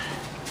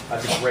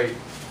 That's a great,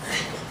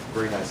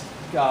 very nice.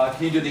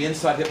 Can you do the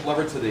inside hip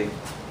lever to the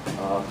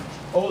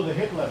Oh, the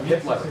hip lever.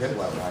 hip lever? Hip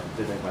lever. I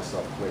did make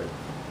myself clear.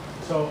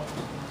 So.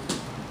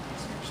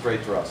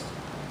 Straight thrust.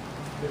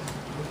 Yes.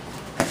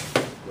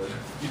 Good.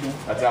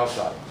 That's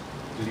outside.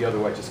 Do the other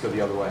way. Just go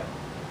the other way.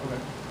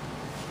 Okay.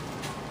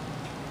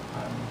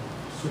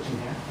 Switching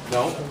hand.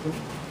 No.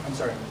 I'm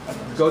sorry.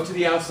 Go to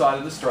the outside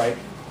of the strike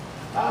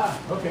Ah,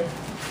 okay.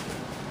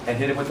 and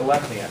hit it with the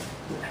left hand.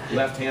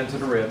 Left hand to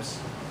the ribs.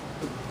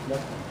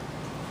 Left.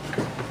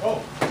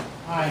 Oh,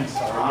 I'm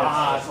sorry.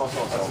 That's Yes.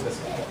 also this.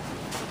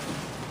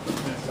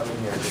 Come in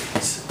here.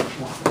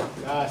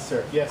 Ah,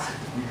 sir. Yes.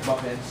 You come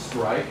up in,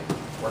 strike,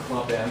 or come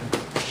up in,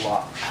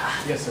 block.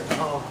 Yes, sir.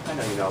 Oh, I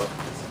know you know it.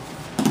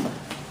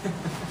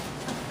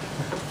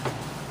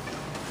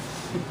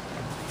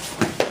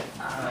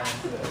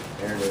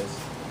 There it is.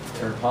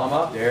 Turn palm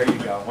up. There you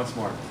go. Once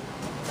more.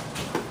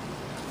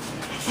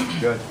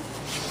 Good.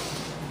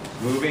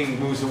 Moving,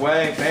 moves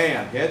away.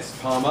 Bam. Hits.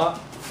 Palm up.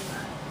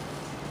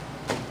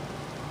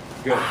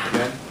 Good.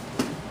 Again.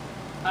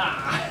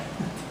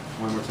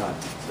 One more time.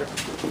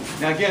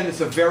 Now again,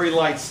 it's a very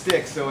light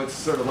stick, so it's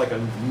sort of like a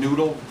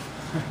noodle.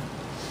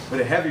 With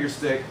a heavier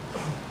stick,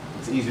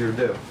 it's easier to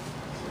do.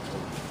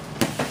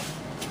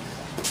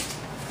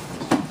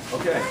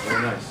 Okay,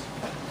 very nice.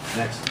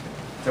 Next.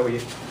 So we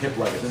hip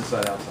leverage,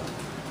 inside, outside.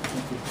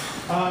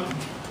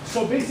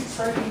 So basic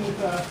striking with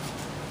the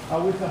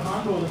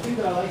hanbo, the thing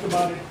that I like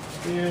about it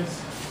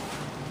is,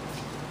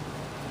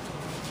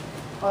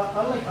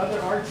 unlike other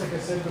arts, like I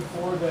said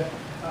before, that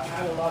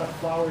add a lot of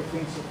flowery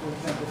things. So for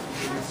example,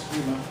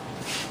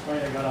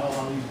 right, I got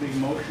all these big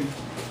motions.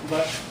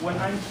 But when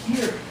I'm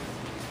here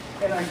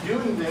and I'm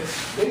doing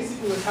this,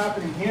 basically what's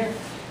happening here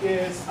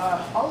is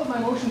all of my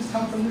motions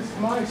come from this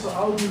command. So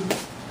I'll do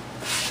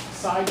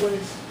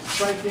sideways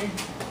striking,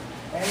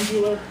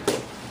 angular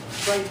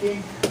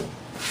striking,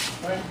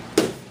 right?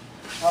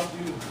 I'll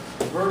do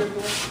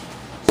vertical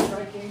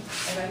striking,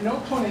 and at no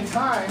point in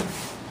time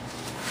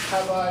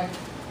have I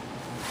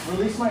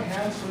released my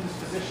hands from this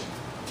position.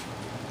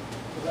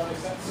 Does that make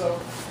sense? So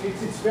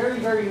it's very,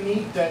 very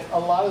neat that a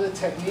lot of the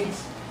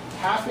techniques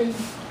happen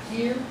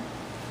here,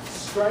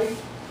 strike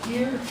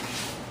here,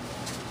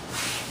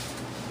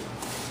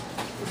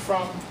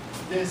 from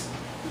this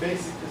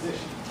basic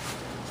position.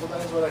 So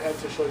that is what I had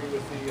to show you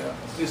with the...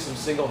 Let's do some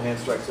single hand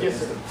strikes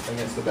Yes,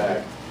 against the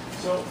bag.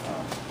 So,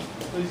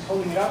 please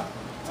holding it up.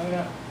 I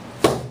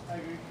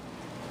agree.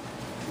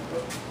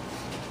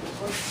 This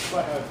one, go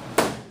ahead.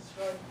 This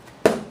strike.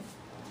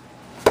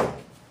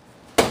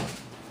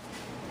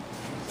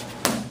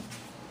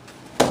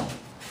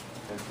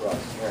 And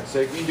thrust. All right, so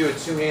you can do a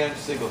two-hand,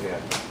 single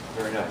hand.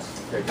 Very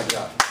nice. Okay, good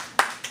job.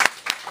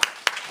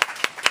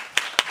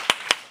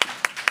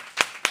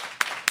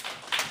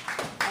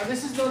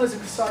 This is known as a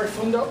kasari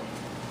fundo.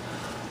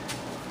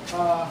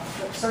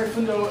 The kasari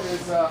fundo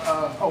is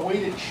a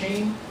weighted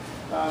chain.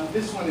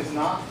 This one is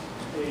not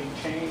a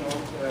chain,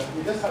 or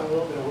it does have a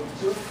little bit of weight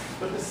to it,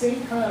 but the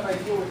same kind of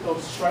idea with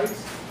those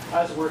strikes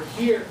as we're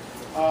here.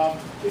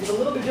 It's a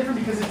little bit different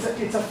because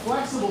it's a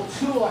flexible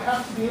tool. I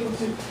have to be able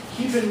to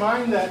keep in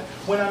mind that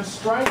when I'm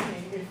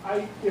striking,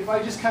 if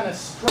I just kind of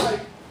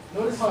strike,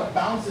 notice how it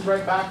bounces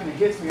right back and it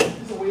hits me. If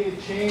this is a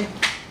weighted chain,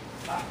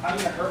 I'm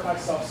going to hurt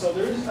myself. So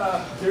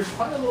there's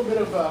quite a little bit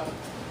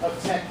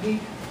of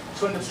technique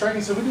to end up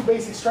striking. So we do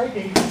basic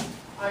striking.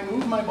 I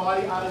move my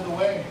body out of the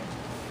way,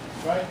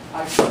 right?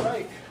 I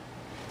strike,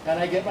 and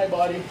I get my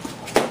body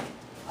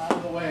out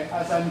of the way.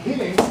 As I'm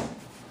hitting,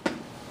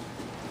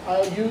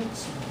 I'll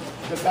use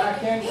the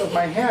back end of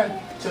my hand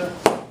to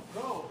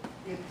throw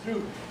it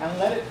through and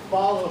let it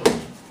follow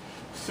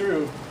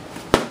through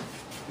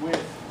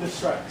with the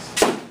strikes.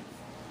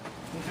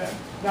 Okay.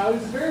 Now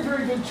it's a very,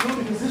 very good tool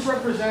because this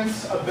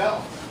represents a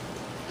belt.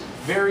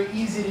 Very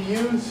easy to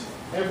use.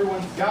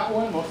 Everyone's got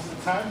one most of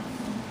the time.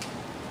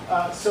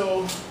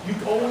 So you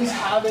always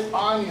have it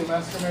on you.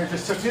 Master Maier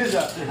just took his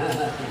up.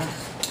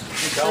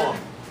 Tell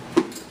him.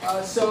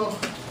 So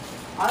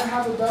I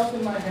have a belt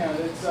in my hand.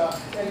 It's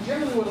and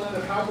generally what will end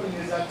up happening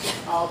is that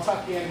I'll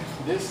tuck in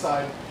this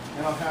side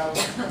and I'll have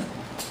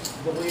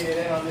the weighted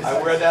end on this side.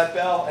 I wear that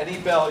belt. Any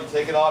belt, you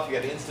take it off, you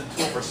got an instant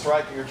tool for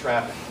striking or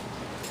trapping.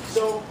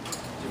 So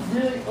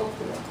really,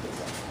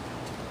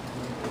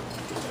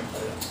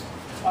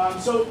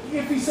 so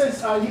if he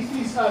says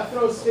he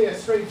throws a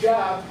straight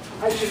jab,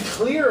 I can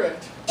clear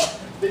it,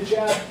 the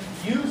jab,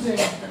 using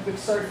the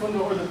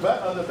sarfundo or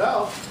the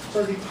belt. So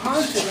if he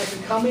punches, I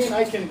can come in,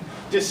 I can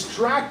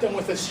distract him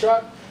with a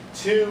strut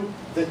to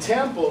the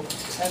temple,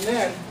 and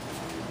then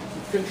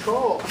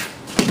control,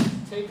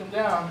 take him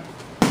down,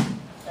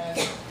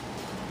 and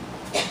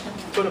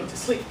put him to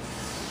sleep.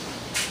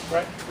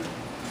 Right?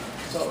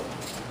 So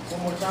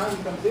one more time,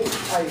 he comes in,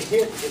 I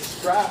hit the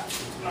strap.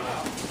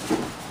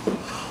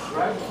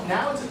 Right?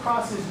 Now it's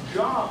across his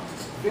jaw.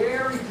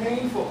 Very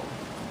painful.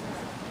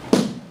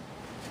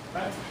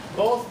 Right?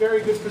 Both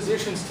very good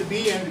positions to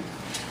be in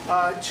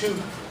to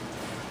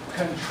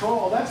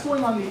control. That's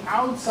going on the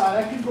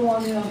outside. I could go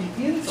on in on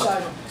the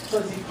inside. So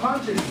as he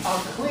punches,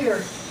 I'll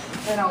clear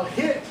and I'll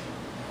hit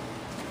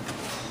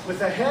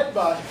with a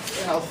headbutt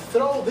and I'll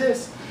throw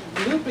this,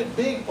 loop it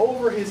big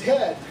over his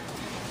head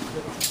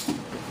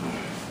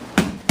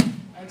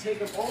and take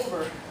him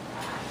over.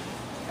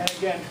 And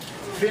again,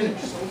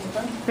 finish.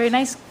 Very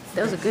nice.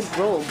 That was a good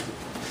roll.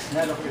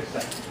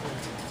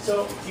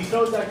 So he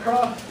throws that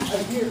cross,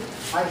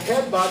 I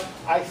headbutt,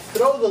 I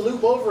throw the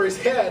loop over his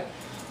head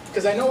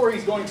because I know where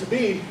he's going to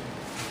be,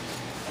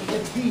 and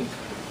get deep,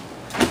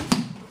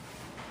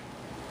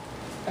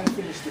 and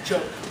finish the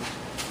choke.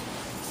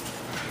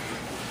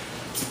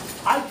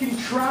 I can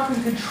trap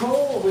and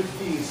control with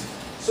these.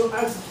 So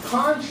as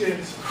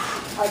conscious,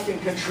 I can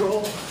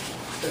control.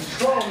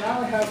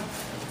 Now I have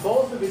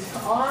both of his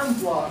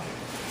arms locked,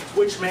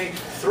 which make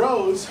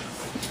throws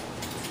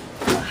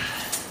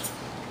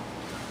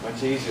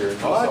much easier.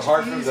 It's also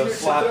hard for him to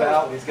slap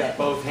out when he's got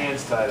both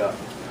hands tied up.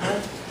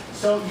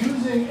 So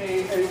using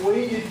a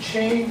weighted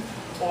chain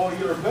or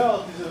your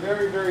belt is a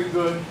very, very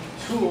good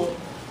tool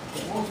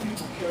that most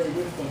people carry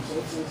with them. So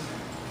this is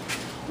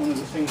one of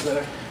the things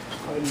that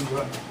I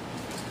enjoy.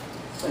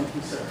 Thank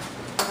you, sir.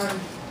 And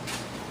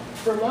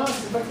for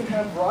last, if I can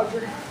have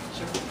Roger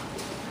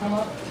come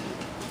up.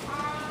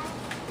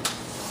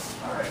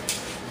 All right.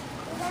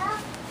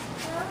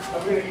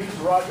 I'm going to use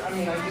Roger.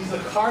 I use the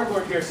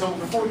cardboard here. So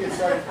before we get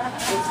started,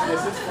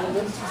 let's pull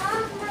this.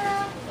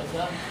 Like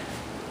that.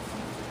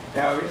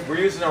 Now we're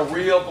using a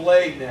real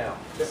blade now.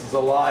 This is a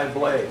live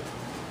blade.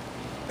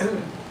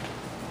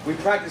 We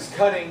practice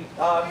cutting.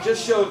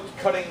 Just show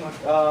cutting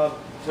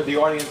to the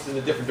audience in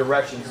the different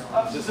directions.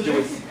 Just so do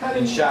it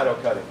in shadow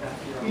cutting.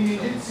 In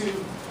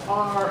Ninjutsu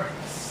are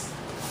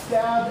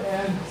stab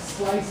and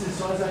slices.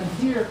 So as I'm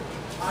here,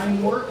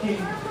 I'm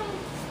working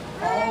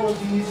all of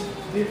these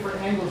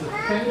different angles of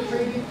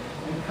penetrating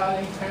and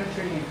cutting,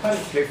 penetrating and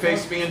cutting. Okay,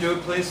 face me and do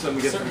it, please, so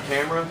we get to the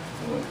camera.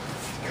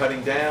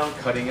 Cutting down,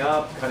 cutting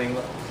up, cutting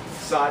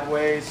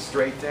sideways,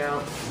 straight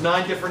down.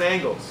 9 different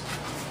angles.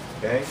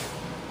 Okay,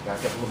 back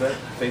up a little bit.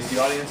 Face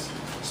the audience.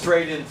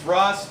 Straight in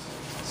thrust,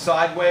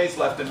 sideways,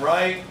 left and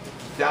right,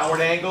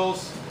 downward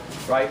angles,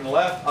 right and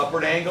left,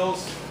 upward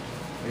angles.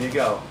 There you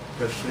go.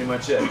 That's pretty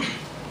much it.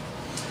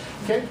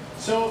 Okay,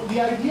 so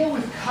the idea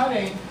with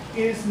cutting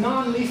is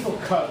non-lethal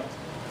cutting.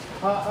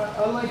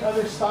 Unlike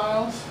other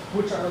styles,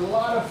 which are a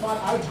lot of fun,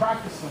 I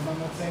practice them, I'm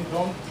not saying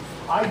don't.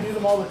 I do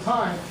them all the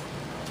time.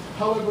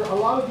 However, a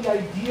lot of the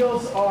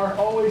ideals are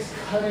always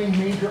cutting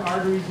major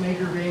arteries,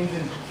 major veins,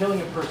 and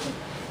killing a person.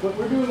 What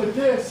we're doing with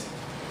this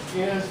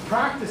is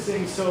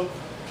practicing, so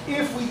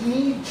if we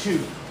need to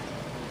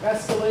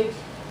escalate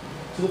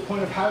to the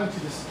point of having to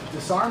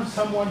disarm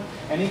someone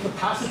and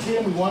incapacitate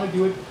them, we want to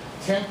do it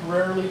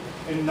temporarily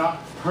and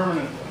not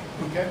permanently.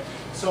 Okay?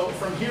 So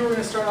from here we're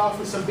going to start off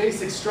with some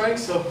basic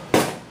strikes. So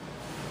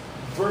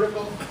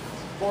vertical,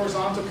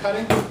 horizontal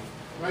cutting.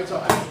 Right, so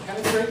I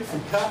penetrate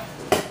and cut.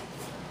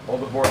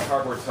 Hold the board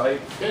cardboard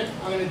tight. Okay,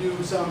 I'm going to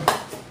do some.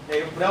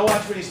 Okay, now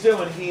watch what he's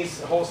doing.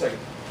 Hold a second.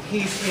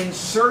 He's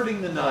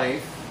inserting the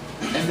knife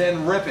and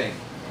then ripping.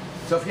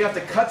 So if you have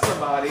to cut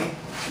somebody,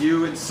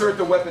 you insert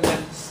the weapon,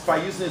 then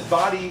by using his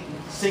body,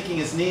 sinking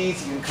his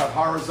knees, you can cut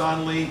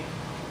horizontally,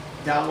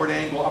 downward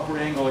angle,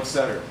 upward angle,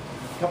 etc.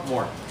 A couple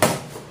more.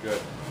 Good.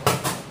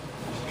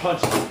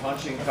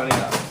 punching, cutting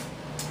up.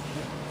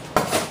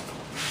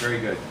 Very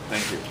good.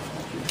 Thank you.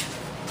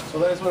 So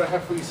that is what I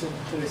have for you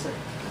today, sir.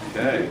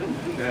 Okay.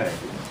 Okay.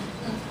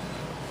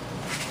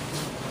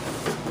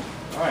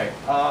 All right.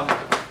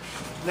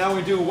 Now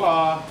we do.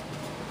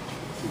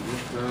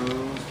 Wrist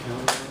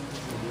counters,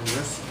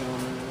 wrist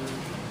counters.